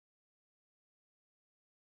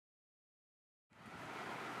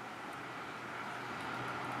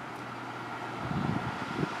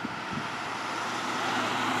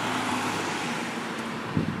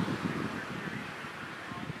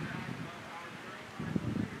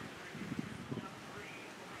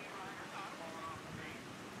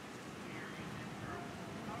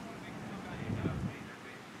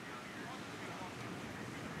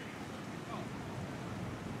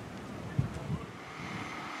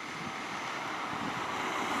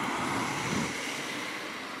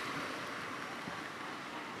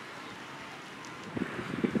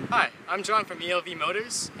I'm John from ELV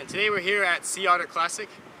Motors, and today we're here at Sea Otter Classic,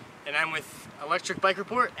 and I'm with Electric Bike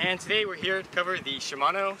Report, and today we're here to cover the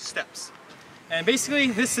Shimano Steps. And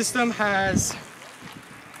basically this system has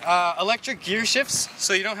electric gear shifts,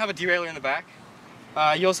 so you don't have a derailleur in the back.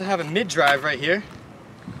 You also have a mid-drive right here,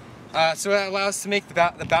 so that allows us to make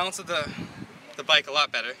the balance of the bike a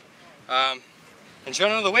lot better. In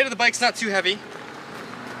general, the weight of the bike's not too heavy.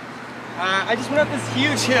 I just went up this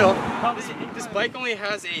huge hill. This bike only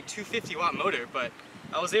has a 250 watt motor, but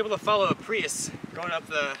I was able to follow a Prius going up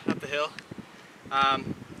the hill.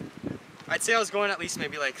 I'd say I was going at least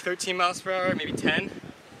maybe like 13 miles per hour, maybe 10.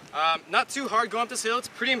 Not too hard going up this hill. It's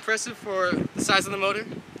pretty impressive for the size of the motor.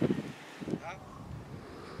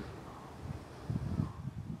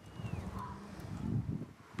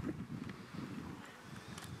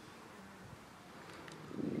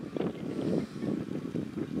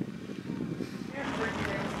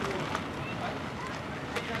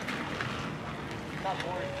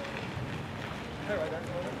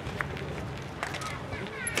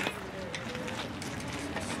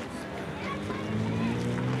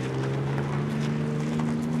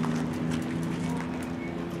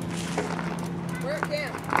 We're at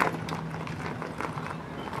camp.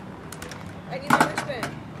 I need my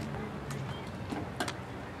wristband.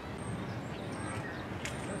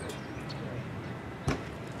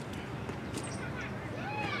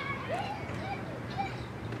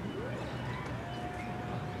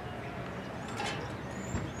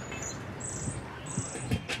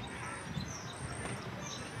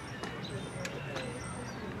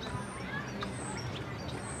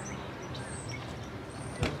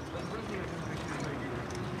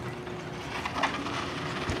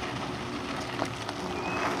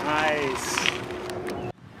 Nice.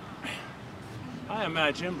 Hi,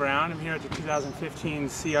 I'm Jim Brown. I'm here at the 2015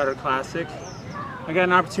 Sea Otter Classic. I got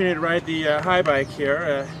an opportunity to ride the Haibike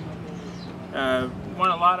here.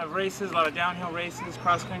 Won a lot of races, a lot of downhill races,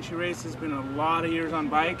 cross-country races. Been a lot of years on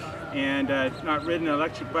bike, and not ridden an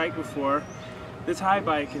electric bike before. This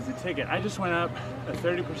Haibike is a ticket. I just went up a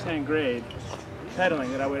 30% grade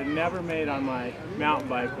pedaling that I would have never made on my mountain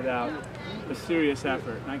bike without a serious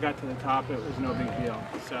effort. And I got to the top, it was no big deal.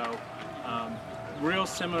 So, real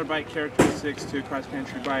similar bike characteristics to a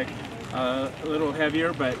cross-country bike. A little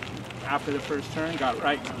heavier, but after the first turn, got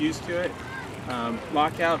right used to it.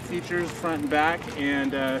 Lockout features front and back,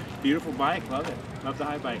 and beautiful bike, love it. Love the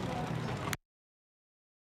Haibike.